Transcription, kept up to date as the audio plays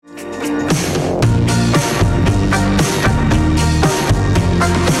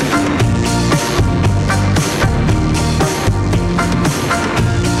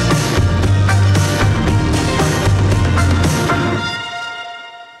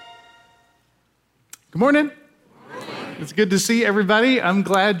Good morning. It's good to see everybody. I'm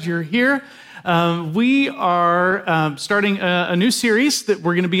glad you're here. We are starting a new series that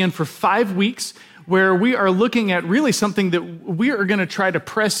we're going to be in for 5 weeks, where we are looking at really something that we are going to try to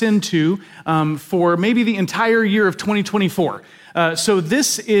press into for maybe the entire year of 2024. So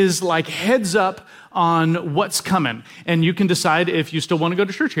this is like heads up on what's coming, and you can decide if you still want to go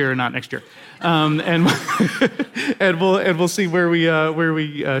to church here or not next year, and we'll see where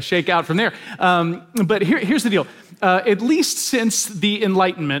we shake out from there. But here's the deal: at least since the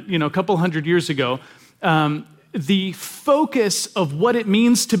Enlightenment, a couple hundred years ago, the focus of what it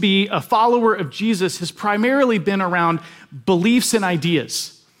means to be a follower of Jesus has primarily been around beliefs and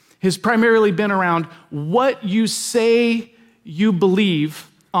ideas. Has primarily been around what you say you believe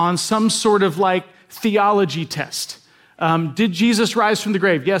on some sort of like theology test. Did Jesus rise from the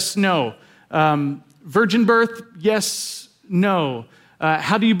grave? Yes, no. Virgin birth? Yes, no.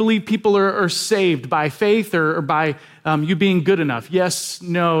 How do you believe people are saved? By faith or by you being good enough? Yes,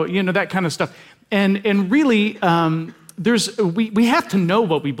 no, that kind of stuff. And really, we have to know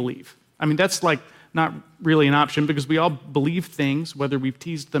what we believe. I mean, that's like not really an option because we all believe things, whether we've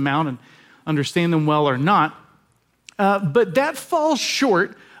teased them out and understand them well or not. But that falls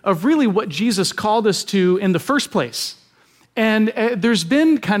short of really what Jesus called us to in the first place. And there's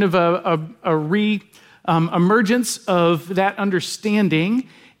been kind of a re-emergence of that understanding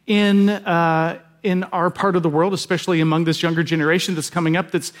in our part of the world, especially among this younger generation that's coming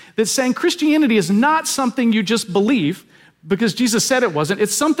up, that's saying Christianity is not something you just believe because Jesus said it wasn't.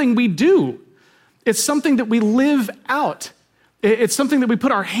 It's something we do. It's something that we live out. It's something that we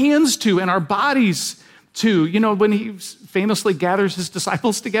put our hands to and our bodies to. When he famously gathers his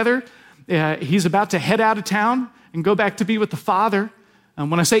disciples together, he's about to head out of town and go back to be with the Father.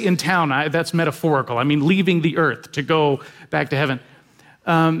 When I say in town, that's metaphorical. I mean leaving the earth to go back to heaven.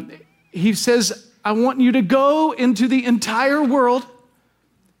 He says, I want you to go into the entire world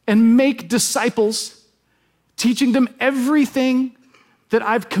and make disciples, teaching them everything that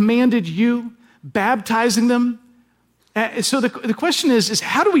I've commanded you, baptizing them. So the question is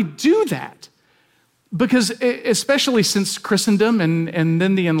how do we do that? Because especially since Christendom and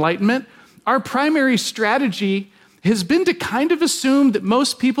then the Enlightenment, our primary strategy has been to kind of assume that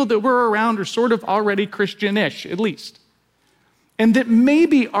most people that we're around are sort of already Christian-ish, at least. And that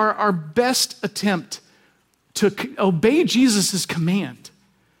maybe our best attempt to obey Jesus' command,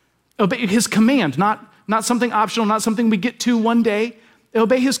 obey his command, not something optional, not something we get to one day,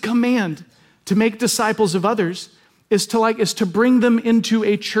 obey his command to make disciples of others is to bring them into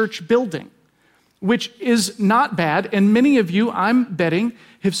a church building, which is not bad. And many of you, I'm betting,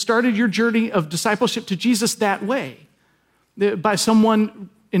 have started your journey of discipleship to Jesus that way, by someone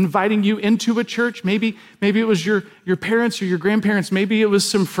inviting you into a church. Maybe it was your parents or your grandparents. Maybe it was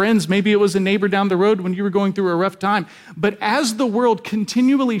some friends. Maybe it was a neighbor down the road when you were going through a rough time. But as the world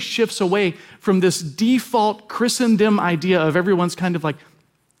continually shifts away from this default Christendom idea of everyone's kind of like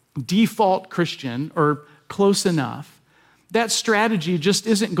default Christian or close enough, that strategy just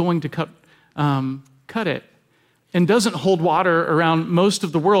isn't going to cut it and doesn't hold water around most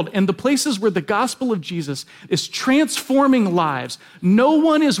of the world. And the places where the gospel of Jesus is transforming lives, no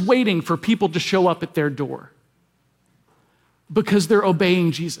one is waiting for people to show up at their door because they're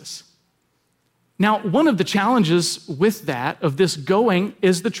obeying Jesus. Now, one of the challenges with that, of this going,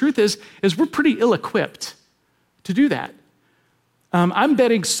 is the truth is we're pretty ill-equipped to do that. I'm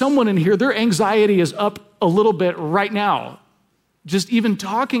betting someone in here, their anxiety is up a little bit right now, just even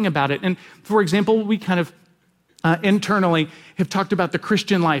talking about it. And for example, we kind of internally have talked about the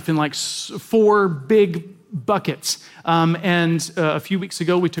Christian life in like 4 big buckets. And a few weeks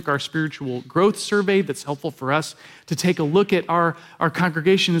ago, we took our spiritual growth survey that's helpful for us to take a look at our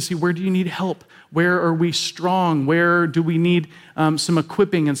congregation and see, where do you need help? Where are we strong? Where do we need some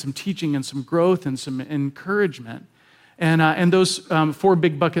equipping and some teaching and some growth and some encouragement? And those 4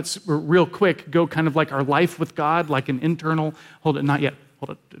 big buckets, real quick, go kind of like our life with God, like an internal,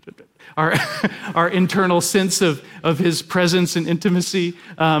 our internal sense of his presence and intimacy,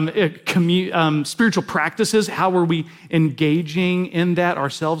 spiritual practices, how are we engaging in that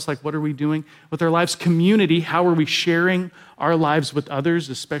ourselves, like what are we doing with our lives? Community, how are we sharing our lives with others,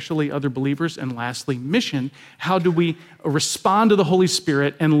 especially other believers? And lastly, mission, how do we respond to the Holy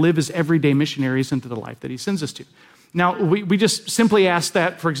Spirit and live as everyday missionaries into the life that he sends us to? Now, we just simply ask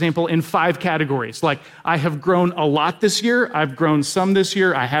that, for example, in 5 categories. Like, I have grown a lot this year. I've grown some this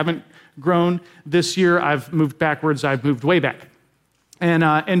year. I haven't grown this year. I've moved backwards. I've moved way back.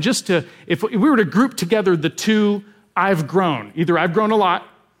 And just to, if we were to group together the 2 I've grown, either I've grown a lot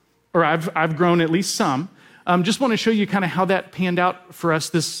or I've grown at least some, just want to show you kind of how that panned out for us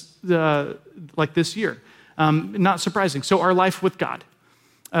this like this year. Not surprising. So our life with God.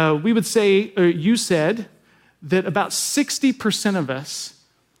 We would say, you said that about 60% of us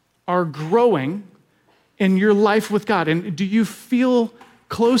are growing in your life with God. And do you feel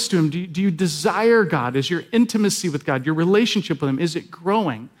close to him? Do you desire God? Is your intimacy with God, your relationship with him, is it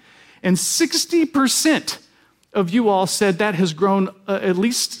growing? And 60% of you all said that has grown at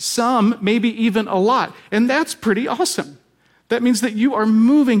least some, maybe even a lot. And that's pretty awesome. That means that you are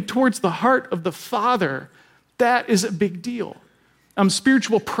moving towards the heart of the Father. That is a big deal.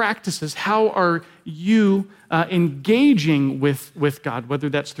 Spiritual practices, how are you engaging with God, whether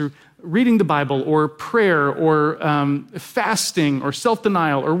that's through reading the Bible or prayer or fasting or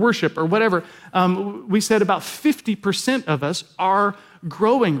self-denial or worship or whatever. We said about 50% of us are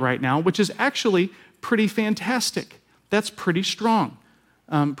growing right now, which is actually pretty fantastic. That's pretty strong,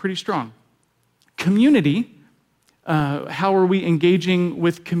 Community, how are we engaging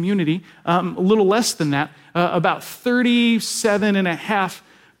with community? A little less than that. About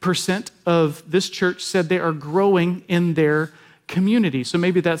 37.5% of this church said they are growing in their community. So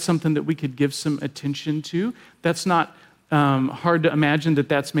maybe that's something that we could give some attention to. That's not hard to imagine that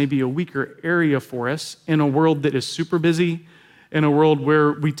that's maybe a weaker area for us in a world that is super busy, in a world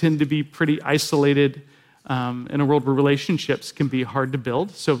where we tend to be pretty isolated, in a world where relationships can be hard to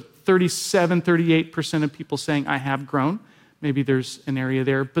build. So 38% of people saying, I have grown. Maybe there's an area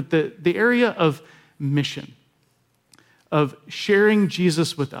there. But the area of mission, of sharing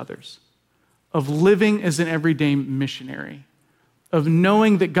Jesus with others, of living as an everyday missionary, of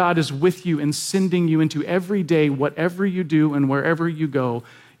knowing that God is with you and sending you into every day, whatever you do and wherever you go,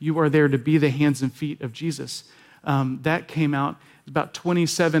 you are there to be the hands and feet of Jesus. That came out, about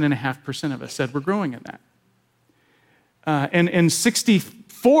 27.5% of us said we're growing in that. And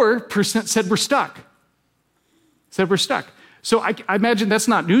 64% said we're stuck. So I imagine that's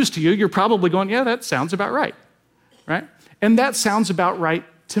not news to you. You're probably going, yeah, that sounds about right? And that sounds about right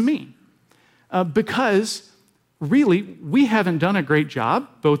to me. Because really, we haven't done a great job,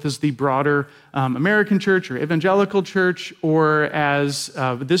 both as the broader American church or evangelical church, or as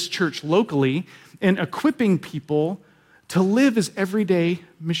this church locally, in equipping people to live as everyday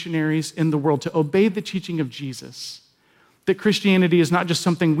missionaries in the world, to obey the teaching of Jesus. That Christianity is not just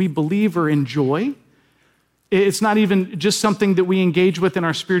something we believe or enjoy. It's not even just something that we engage with in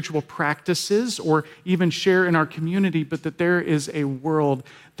our spiritual practices or even share in our community, but that there is a world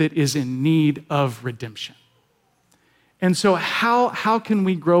that is in need of redemption. And so how can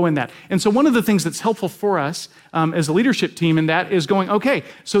we grow in that? And so one of the things that's helpful for us as a leadership team in that is going, okay,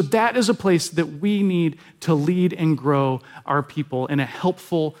 so that is a place that we need to lead and grow our people in a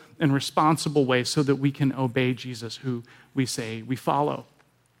helpful and responsible way so that we can obey Jesus, who we say we follow.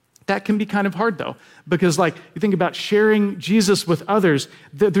 That can be kind of hard, though, because you think about sharing Jesus with others,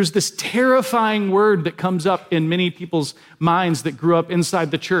 there's this terrifying word that comes up in many people's minds that grew up inside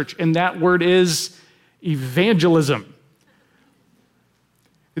the church, and that word is evangelism.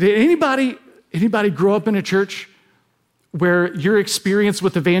 Did anybody grow up in a church where your experience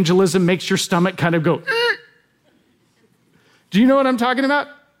with evangelism makes your stomach kind of go, Do you know what I'm talking about?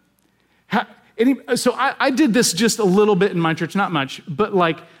 So I did this just a little bit in my church, not much,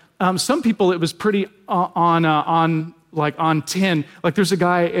 but some people it was pretty on 10. There's a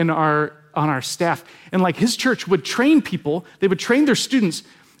guy on our staff, and his church would train people. They would train their students.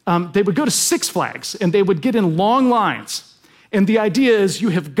 They would go to Six Flags, and they would get in long lines. And the idea is you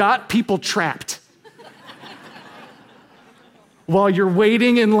have got people trapped while you're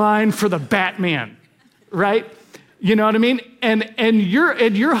waiting in line for the Batman, right? You know what I mean? And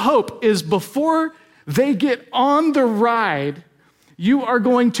your hope is before they get on the ride, you are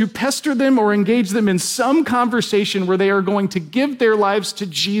going to pester them or engage them in some conversation where they are going to give their lives to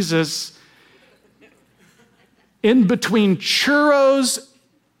Jesus in between churros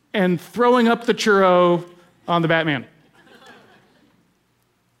and throwing up the churro on the Batman.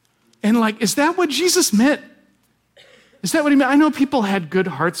 And is that what Jesus meant? Is that what he meant? I know people had good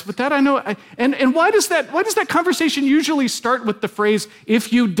hearts with that. I know. And why does that conversation usually start with the phrase,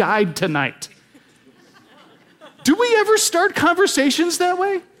 if you died tonight? Do we ever start conversations that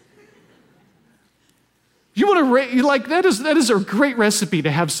way? You want to, that is a great recipe to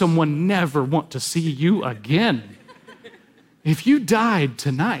have someone never want to see you again. If you died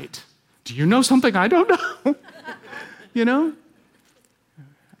tonight, do you know something I don't know? You know?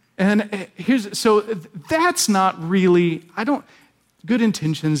 And so that's not really, good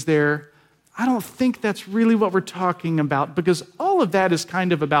intentions there. I don't think that's really what we're talking about, because all of that is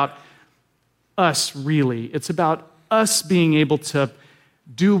kind of about us, really. It's about us being able to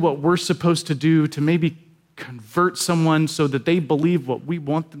do what we're supposed to do to maybe convert someone so that they believe what we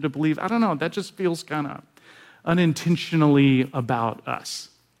want them to believe. I don't know. That just feels kind of unintentionally about us.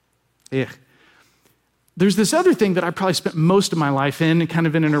 Ugh. There's this other thing that I probably spent most of my life in, kind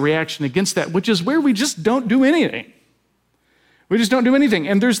of in a reaction against that, which is where we just don't do anything. We just don't do anything.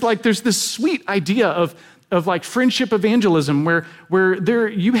 And there's this sweet idea of like friendship evangelism where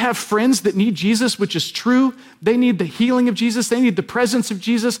you have friends that need Jesus, which is true. They need the healing of Jesus. They need the presence of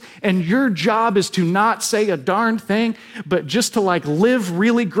Jesus. And your job is to not say a darn thing, but just to like live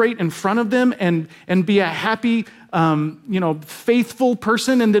really great in front of them and be a happy, faithful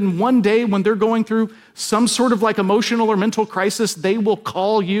person. And then one day when they're going through some sort of like emotional or mental crisis, they will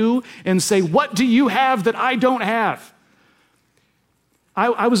call you and say, "What do you have that I don't have?"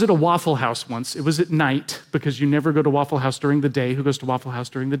 I was at a Waffle House once. It was at night because you never go to Waffle House during the day. Who goes to Waffle House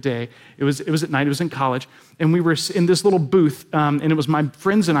during the day? It was at night. It was in college. And we were in this little booth, and it was my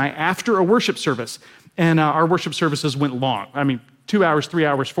friends and I after a worship service. And our worship services went long. I mean, 2 hours, 3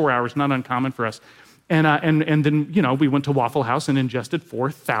 hours, 4 hours, not uncommon for us. And then, we went to Waffle House and ingested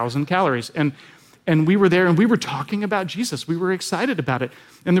 4,000 calories. And we were there and we were talking about Jesus. We were excited about it.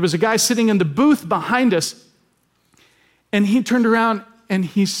 And there was a guy sitting in the booth behind us, and he turned around and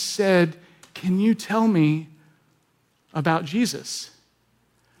he said, "Can you tell me about Jesus?"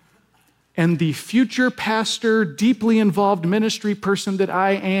 And the future pastor, deeply involved ministry person that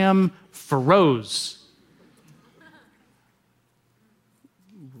I am, froze.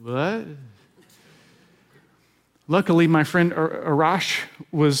 What? Luckily, my friend Arash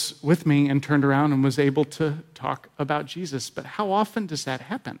was with me and turned around and was able to talk about Jesus. But how often does that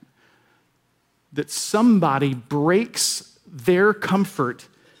happen? That somebody breaks their comfort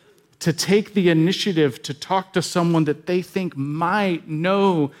to take the initiative to talk to someone that they think might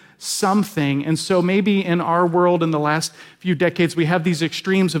know something. And so maybe in our world in the last few decades, we have these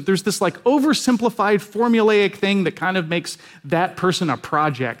extremes of there's this like oversimplified formulaic thing that kind of makes that person a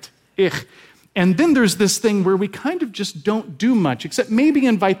project. And then there's this thing where we kind of just don't do much, except maybe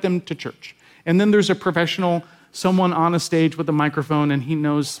invite them to church. And then there's a professional, someone on a stage with a microphone, and he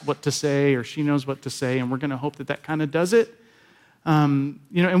knows what to say or she knows what to say, and we're going to hope that kind of does it. And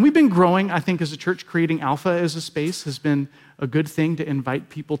we've been growing, I think, as a church. Creating Alpha as a space has been a good thing to invite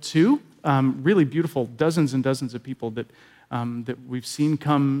people to. Really beautiful, dozens and dozens of people that we've seen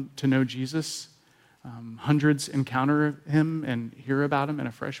come to know Jesus. Hundreds encounter him and hear about him in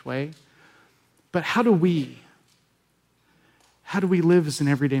a fresh way. But how do we live as an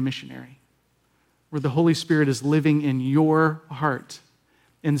everyday missionary, where the Holy Spirit is living in your heart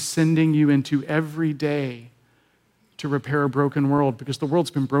and sending you into every day to repair a broken world? Because the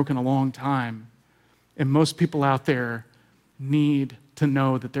world's been broken a long time, and most people out there need to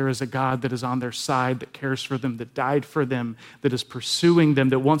know that there is a God that is on their side, that cares for them, that died for them, that is pursuing them,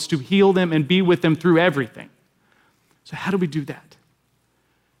 that wants to heal them and be with them through everything. So how do we do that?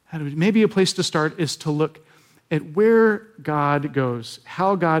 Maybe a place to start is to look at where God goes,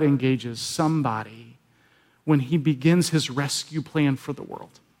 how God engages somebody when he begins his rescue plan for the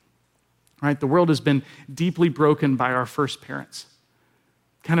world. Right? The world has been deeply broken by our first parents.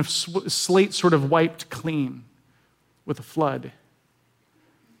 Kind of slate sort of wiped clean with a flood.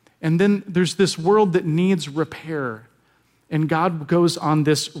 And then there's this world that needs repair. And God goes on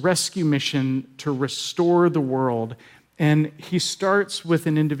this rescue mission to restore the world. And he starts with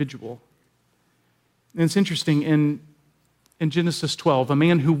an individual. And it's interesting, in Genesis 12, a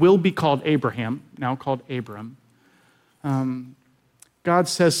man who will be called Abraham, now called Abram, God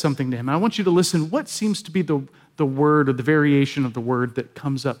says something to him. I want you to listen. What seems to be the word or the variation of the word that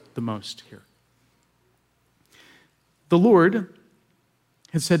comes up the most here? The Lord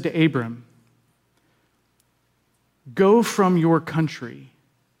had said to Abram, "Go from your country,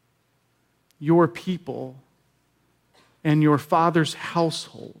 your people, and your father's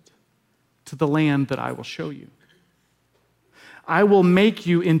household to the land that I will show you. I will make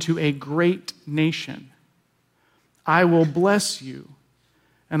you into a great nation. I will bless you,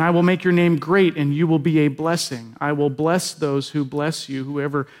 and I will make your name great, and you will be a blessing. I will bless those who bless you.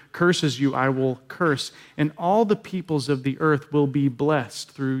 Whoever curses you, I will curse. And all the peoples of the earth will be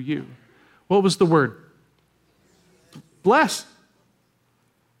blessed through you." What was the word? Bless.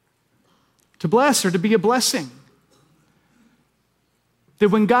 To bless or to be a blessing. That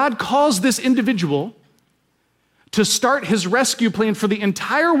when God calls this individual to start his rescue plan for the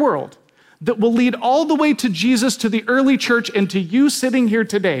entire world, that will lead all the way to Jesus, to the early church, and to you sitting here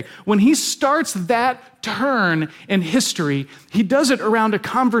today. When he starts that turn in history, he does it around a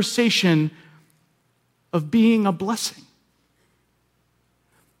conversation of being a blessing.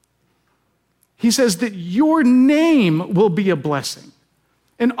 He says that your name will be a blessing.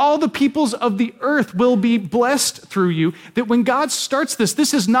 and all the peoples of the earth will be blessed through you. That when God starts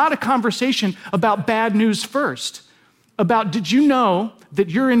this is not a conversation about bad news first, about did you know that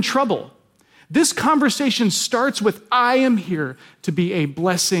you're in trouble? This conversation starts with, I am here to be a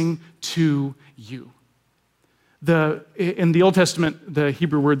blessing to you. In the Old Testament, the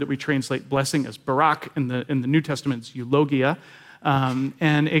Hebrew word that we translate blessing as barak. In the New Testament, it's eulogia.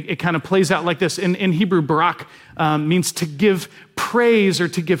 And it kind of plays out like this. In Hebrew, barak means to give praise or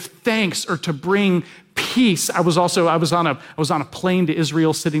to give thanks or to bring peace. I was on a plane to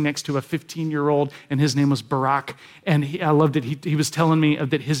Israel sitting next to a 15-year-old, and his name was Barak. And I loved it. He was telling me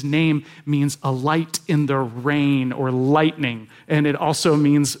that his name means a light in the rain or lightning, and it also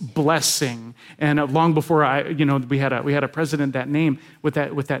means blessing. And long before we had a president that name with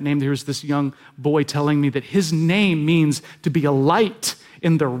that name, there was this young boy telling me that his name means to be a light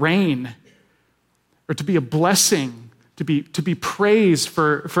in the rain, or to be a blessing, to be praise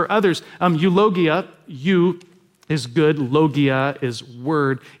for others. Eulogia, is good, logia is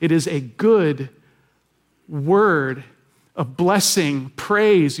word. It is a good word, a blessing,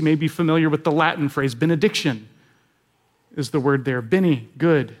 praise. You may be familiar with the Latin phrase, benediction is the word there. Bene,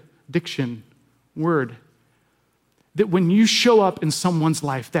 good, diction, word. That when you show up in someone's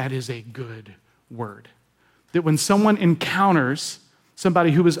life, that is a good word. That when someone encounters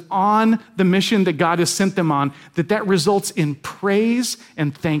somebody who is on the mission that God has sent them on, that results in praise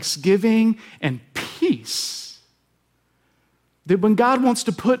and thanksgiving and peace. That when God wants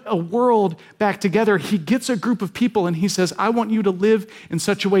to put a world back together, he gets a group of people and he says, I want you to live in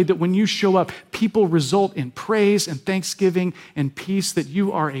such a way that when you show up, people result in praise and thanksgiving and peace, that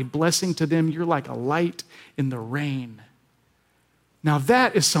you are a blessing to them. You're like a light in the rain. Now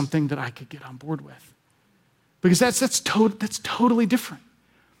that is something that I could get on board with. Because that's totally different.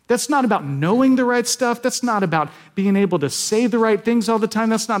 That's not about knowing the right stuff. That's not about being able to say the right things all the time.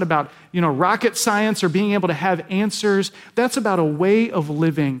 That's not about, rocket science or being able to have answers. That's about a way of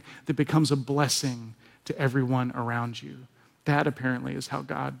living that becomes a blessing to everyone around you. That apparently is how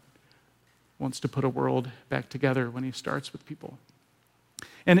God wants to put a world back together when he starts with people.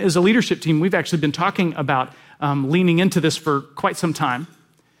 And as a leadership team, we've actually been talking about leaning into this for quite some time.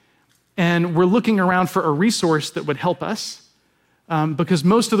 And we're looking around for a resource that would help us, because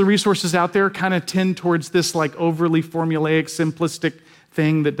most of the resources out there kind of tend towards this like overly formulaic, simplistic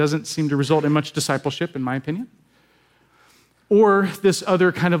thing that doesn't seem to result in much discipleship, in my opinion. Or this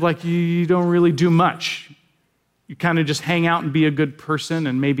other kind of like you don't really do much. You kind of just hang out and be a good person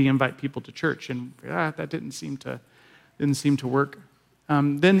and maybe invite people to church. And that didn't seem to work.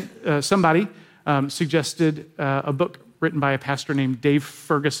 Then somebody suggested a book written by a pastor named Dave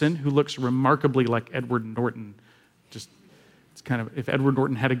Ferguson, who looks remarkably like Edward Norton. It's kind of, if Edward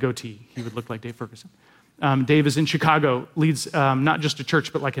Norton had a goatee, he would look like Dave Ferguson. Dave is in Chicago, leads not just a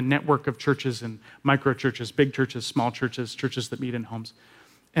church, but like a network of churches and micro churches, big churches, small churches, churches that meet in homes.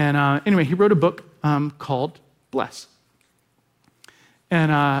 And anyway, he wrote a book called Bless.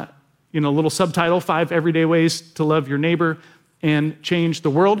 And, a little subtitle, 5 Everyday Ways to Love Your Neighbor and Change the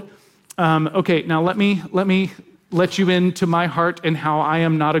World. Okay, now let me let you into my heart and how I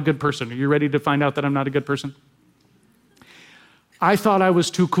am not a good person. Are you ready to find out that I'm not a good person? I thought I was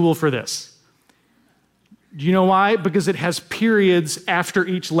too cool for this. Do you know why? Because it has periods after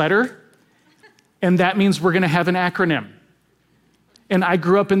each letter, and that means we're going to have an acronym. And I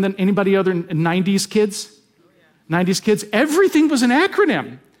grew up in anybody other 90s kids? 90s kids? Everything was an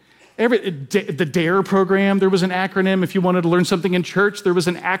acronym. The DARE program, there was an acronym. If you wanted to learn something in church, there was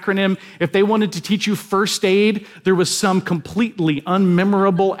an acronym. If they wanted to teach you first aid, there was some completely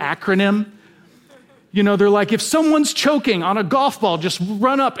unmemorable acronym. They're like, if someone's choking on a golf ball, just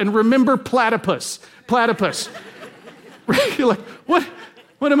run up and remember platypus. Platypus. You're like,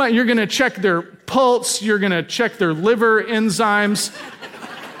 what am I? You're going to check their pulse. You're going to check their liver enzymes.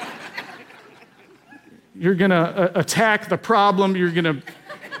 You're going to attack the problem. You're going to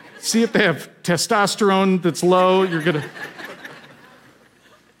see if they have testosterone that's low. You're gonna,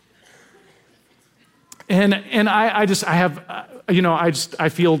 and I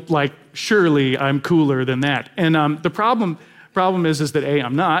feel like surely I'm cooler than that. And the problem is that A,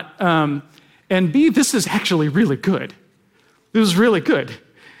 I'm not, and B, this is actually really good. This is really good,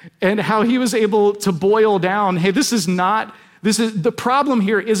 and how he was able to boil down. Hey, the problem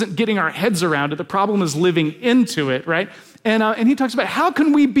here isn't getting our heads around it. The problem is living into it, right? And he talks about how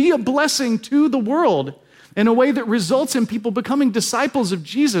can we be a blessing to the world in a way that results in people becoming disciples of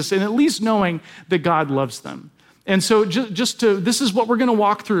Jesus and at least knowing that God loves them. And so this is what we're going to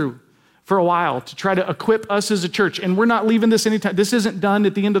walk through for a while to try to equip us as a church. And we're not leaving this anytime. This isn't done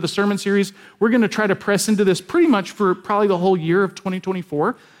at the end of the sermon series. We're going to try to press into this pretty much for probably the whole year of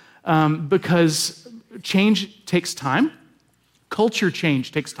 2024 because change takes time. Culture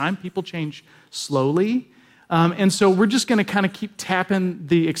change takes time. People change slowly. And so we're just going to kind of keep tapping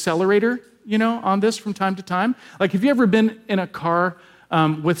the accelerator, on this from time to time. Like, have you ever been in a car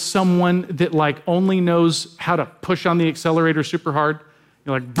with someone that like only knows how to push on the accelerator super hard?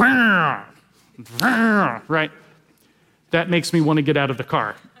 You're like, brr, brr, right? That makes me want to get out of the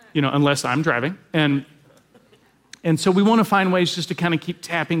car, unless I'm driving. And so we want to find ways just to kind of keep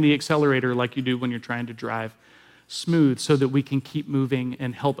tapping the accelerator like you do when you're trying to drive smooth so that we can keep moving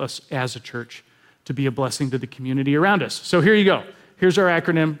and help us as a church to be a blessing to the community around us. So here you go. Here's our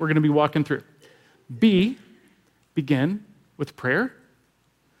acronym we're going to be walking through. B, begin with prayer.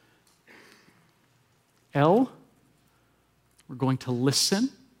 L, we're going to listen.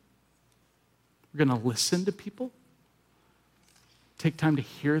 We're going to listen to people. Take time to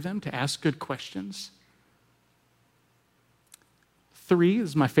hear them, to ask good questions. 3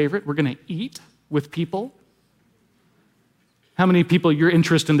 is my favorite. We're going to eat with people. How many people, your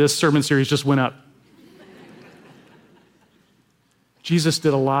interest in this sermon series just went up? Jesus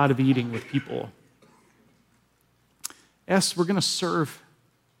did a lot of eating with people. S, we're going to serve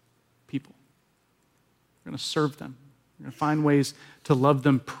people. We're going to serve them. We're going to find ways to love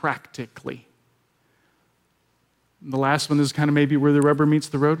them practically. And the last one is kind of maybe where the rubber meets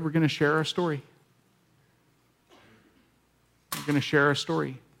the road. We're going to share our story. We're going to share our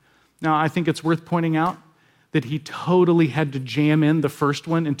story. Now, I think it's worth pointing out that he totally had to jam in the first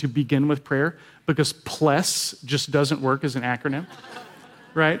one and to begin with prayer because PLES just doesn't work as an acronym,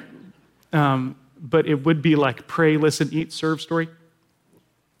 right? But it would be like pray, listen, eat, serve story.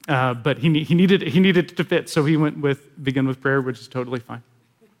 But he needed it to fit, so he went with begin with prayer, which is totally fine.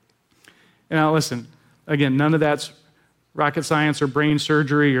 And now listen, again, none of that's rocket science or brain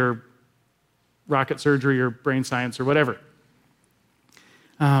surgery or rocket surgery or brain science or whatever.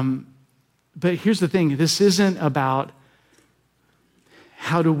 But here's the thing, this isn't about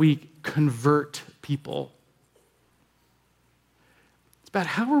how do we convert people. It's about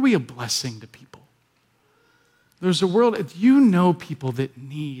how are we a blessing to people. There's a world, people that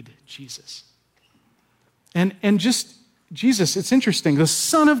need Jesus. And just Jesus, it's interesting, the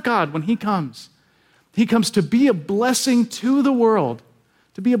Son of God, when he comes to be a blessing to the world,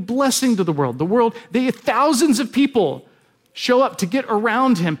 The world, thousands of people show up to get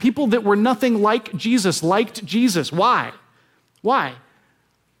around him. People that were nothing like Jesus, liked Jesus. Why?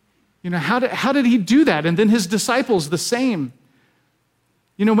 How did he do that? And then his disciples, the same.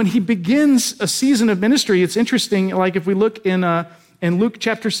 When he begins a season of ministry, it's interesting, like if we look in Luke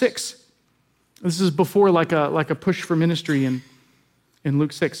chapter 6, this is before like a push for ministry in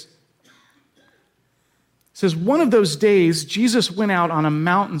Luke 6. It says, one of those days, Jesus went out on a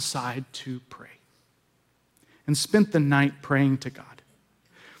mountainside to pray and spent the night praying to God.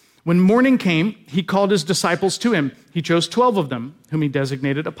 When morning came, he called his disciples to him. He chose 12 of them, whom he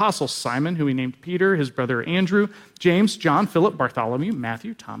designated apostles: Simon, who he named Peter, his brother Andrew, James, John, Philip, Bartholomew,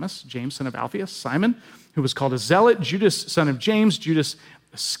 Matthew, Thomas, James, son of Alphaeus, Simon, who was called a zealot, Judas, son of James, Judas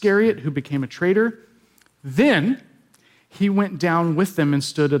Iscariot, who became a traitor. Then he went down with them and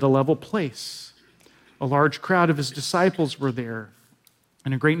stood at a level place. A large crowd of his disciples were there,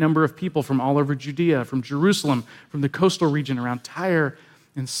 and a great number of people from all over Judea, from Jerusalem, from the coastal region around Tyre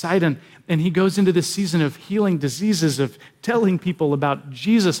and Sidon. And he goes into this season of healing diseases, of telling people about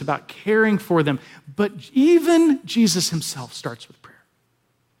Jesus, about caring for them. But even Jesus himself starts with prayer.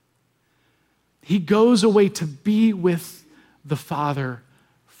 He goes away to be with the Father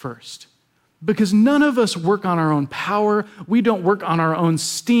first. Because none of us work on our own power. We don't work on our own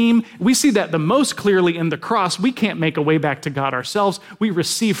steam. We see that the most clearly in the cross. We can't make a way back to God ourselves. We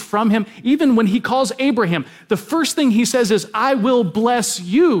receive from him. Even when he calls Abraham, the first thing he says is, I will bless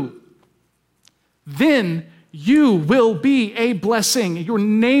you. Then you will be a blessing. Your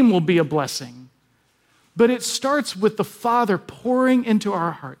name will be a blessing. But it starts with the Father pouring into our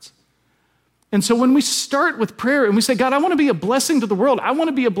hearts. And so when we start with prayer and we say, God, I want to be a blessing to the world. I want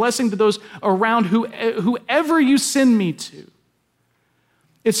to be a blessing to those around whoever you send me to.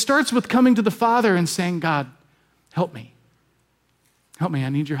 It starts with coming to the Father and saying, God, help me. Help me, I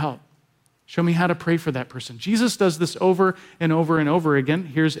need your help. Show me how to pray for that person. Jesus does this over and over and over again.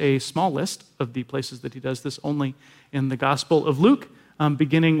 Here's a small list of the places that he does this only in the Gospel of Luke,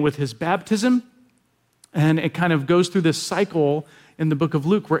 beginning with his baptism. And it kind of goes through this cycle in the book of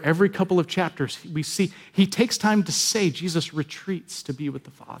Luke, where every couple of chapters we see he takes time to say Jesus retreats to be with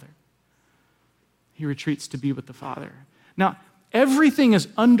the Father. He retreats to be with the Father. Now, Everything is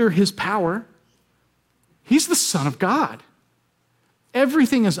under his power. He's the Son of God.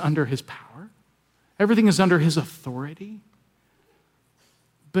 Everything is under his power. Everything is under his authority.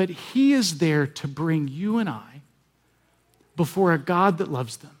 But he is there to bring you and I before a God that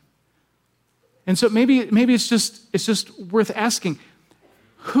loves them. And so maybe it's just worth asking,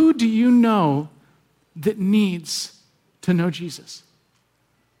 who do you know that needs to know Jesus?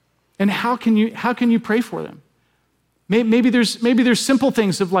 And how can you pray for them? Maybe there's simple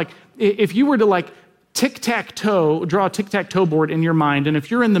things of like, if you were to like tic-tac-toe, draw a tic-tac-toe board in your mind, and if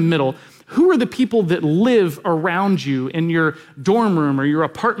you're in the middle, who are the people that live around you in your dorm room or your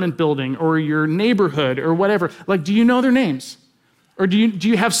apartment building or your neighborhood or whatever? Like, do you know their names? Or do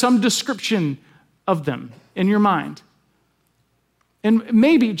you have some description of them in your mind? And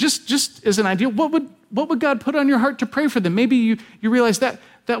maybe, just as an idea, what would God put on your heart to pray for them? Maybe you realize that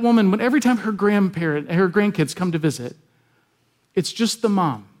woman, when every time her grandkids come to visit, it's just the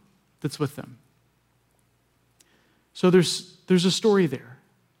mom that's with them. So there's a story there.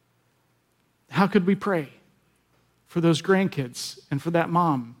 How could we pray for those grandkids and for that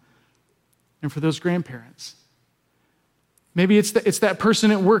mom and for those grandparents? Maybe it's that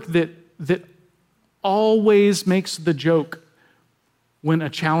person at work that always makes the joke when a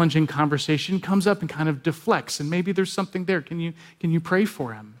challenging conversation comes up and kind of deflects, and maybe there's something there. Can you pray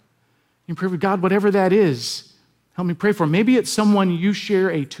for him? Can you pray for God, whatever that is, help me pray for him. Maybe it's someone you share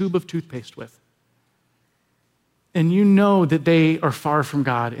a tube of toothpaste with, and you know that they are far from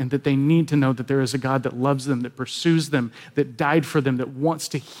God and that they need to know that there is a God that loves them, that pursues them, that died for them, that wants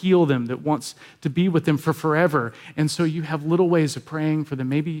to heal them, that wants to be with them for forever. And so you have little ways of praying for them.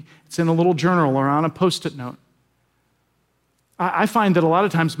 Maybe it's in a little journal or on a Post-it note. I find that a lot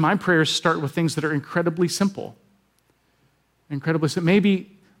of times my prayers start with things that are incredibly simple. Incredibly simple.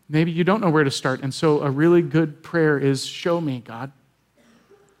 Maybe you don't know where to start, and so a really good prayer is, show me, God.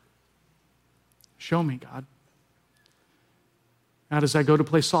 Show me, God. God, as I go to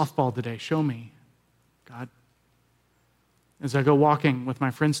play softball today, show me, God. As I go walking with my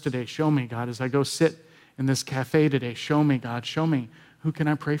friends today, show me, God. As I go sit in this cafe today, show me, God. Show me, who can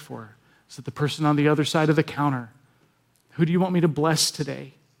I pray for? Is it the person on the other side of the counter? Who do you want me to bless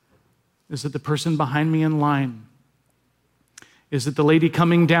today? Is it the person behind me in line? Is it the lady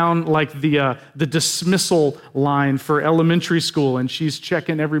coming down like the dismissal line for elementary school and she's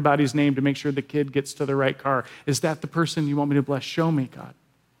checking everybody's name to make sure the kid gets to the right car? Is that the person you want me to bless? Show me, God.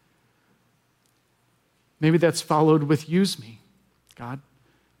 Maybe that's followed with use me, God.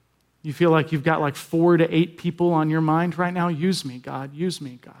 You feel like you've got like 4 to 8 people on your mind right now? Use me, God. Use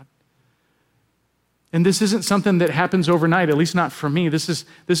me, God. And this isn't something that happens overnight, at least not for me. This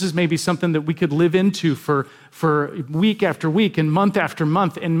is maybe something that we could live into for week after week and month after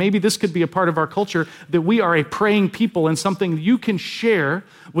month. And maybe this could be a part of our culture, that we are a praying people, and something you can share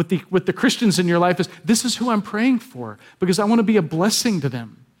with the Christians in your life is, this is who I'm praying for, because I want to be a blessing to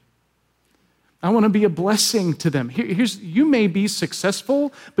them. I want to be a blessing to them. You may be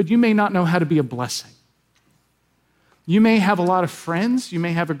successful, but you may not know how to be a blessing. You may have a lot of friends, you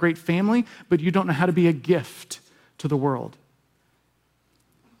may have a great family, but you don't know how to be a gift to the world.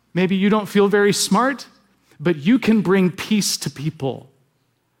 Maybe you don't feel very smart, but you can bring peace to people.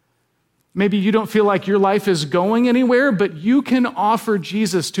 Maybe you don't feel like your life is going anywhere, but you can offer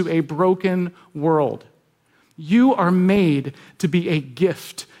Jesus to a broken world. You are made to be a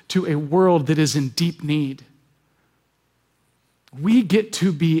gift to a world that is in deep need. We get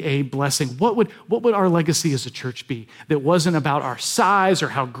to be a blessing. What would our legacy as a church be that wasn't about our size or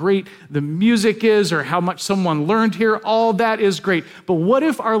how great the music is or how much someone learned here? All that is great. But what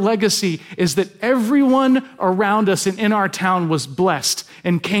if our legacy is that everyone around us and in our town was blessed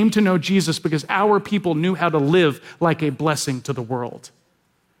and came to know Jesus because our people knew how to live like a blessing to the world?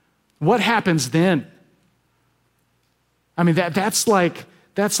 What happens then? I mean, that's like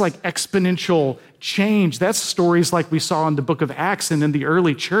exponential change. That's stories like we saw in the book of Acts and in the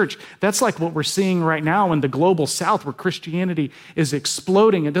early church. That's like what we're seeing right now in the global south, where Christianity is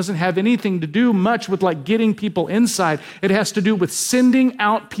exploding. It doesn't have anything to do much with like getting people inside. It has to do with sending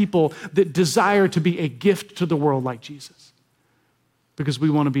out people that desire to be a gift to the world like Jesus, because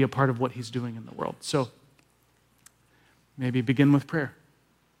we want to be a part of what he's doing in the world. So maybe begin with prayer.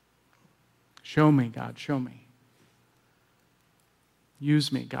 Show me, God, show me.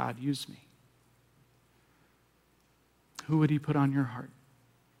 Use me, God, use me. Who would he put on your heart?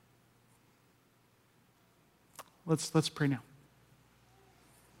 Let's pray now.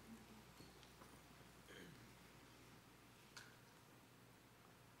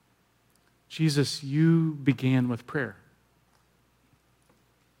 Jesus, you began with prayer.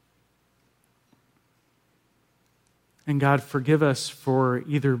 And God, forgive us for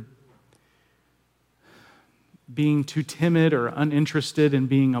either being too timid or uninterested in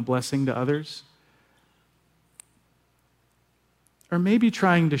being a blessing to others, or maybe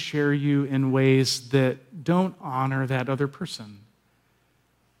trying to share you in ways that don't honor that other person.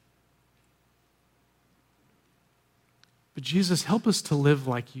 But Jesus, help us to live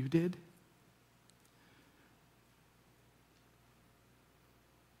like you did.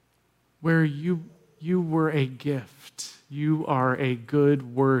 Where you were a gift. You are a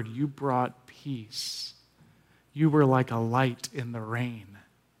good word. You brought peace. You were like a light in the rain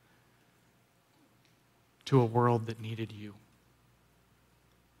to a world that needed you.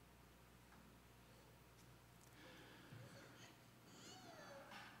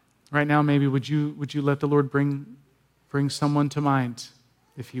 Right now, maybe would you let the Lord bring someone to mind,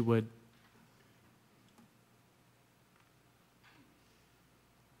 if he would.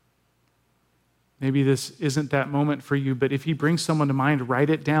 Maybe this isn't that moment for you, but if he brings someone to mind, write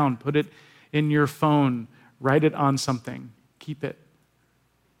it down, put it in your phone, write it on something, keep it.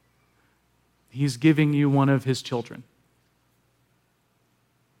 He's giving you one of his children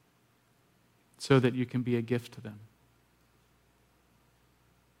so that you can be a gift to them.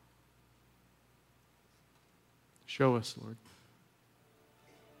 Show us, Lord.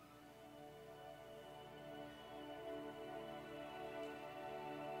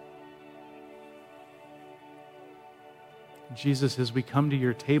 Jesus, as we come to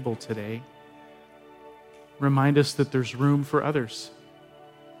your table today, remind us that there's room for others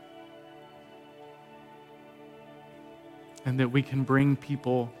and that we can bring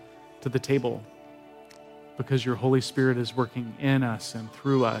people to the table because your Holy Spirit is working in us and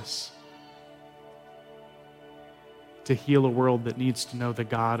through us to heal a world that needs to know the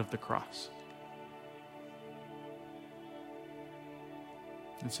God of the cross.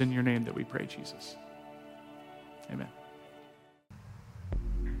 It's in your name that we pray, Jesus. Amen.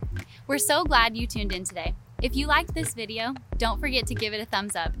 We're so glad you tuned in today. If you liked this video, don't forget to give it a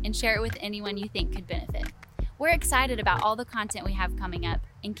thumbs up and share it with anyone you think could benefit. We're excited about all the content we have coming up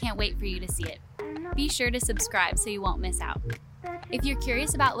and can't wait for you to see it. Be sure to subscribe so you won't miss out. If you're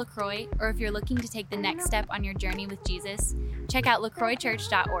curious about LaCroix, or if you're looking to take the next step on your journey with Jesus, check out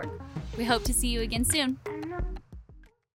lacroixchurch.org. We hope to see you again soon.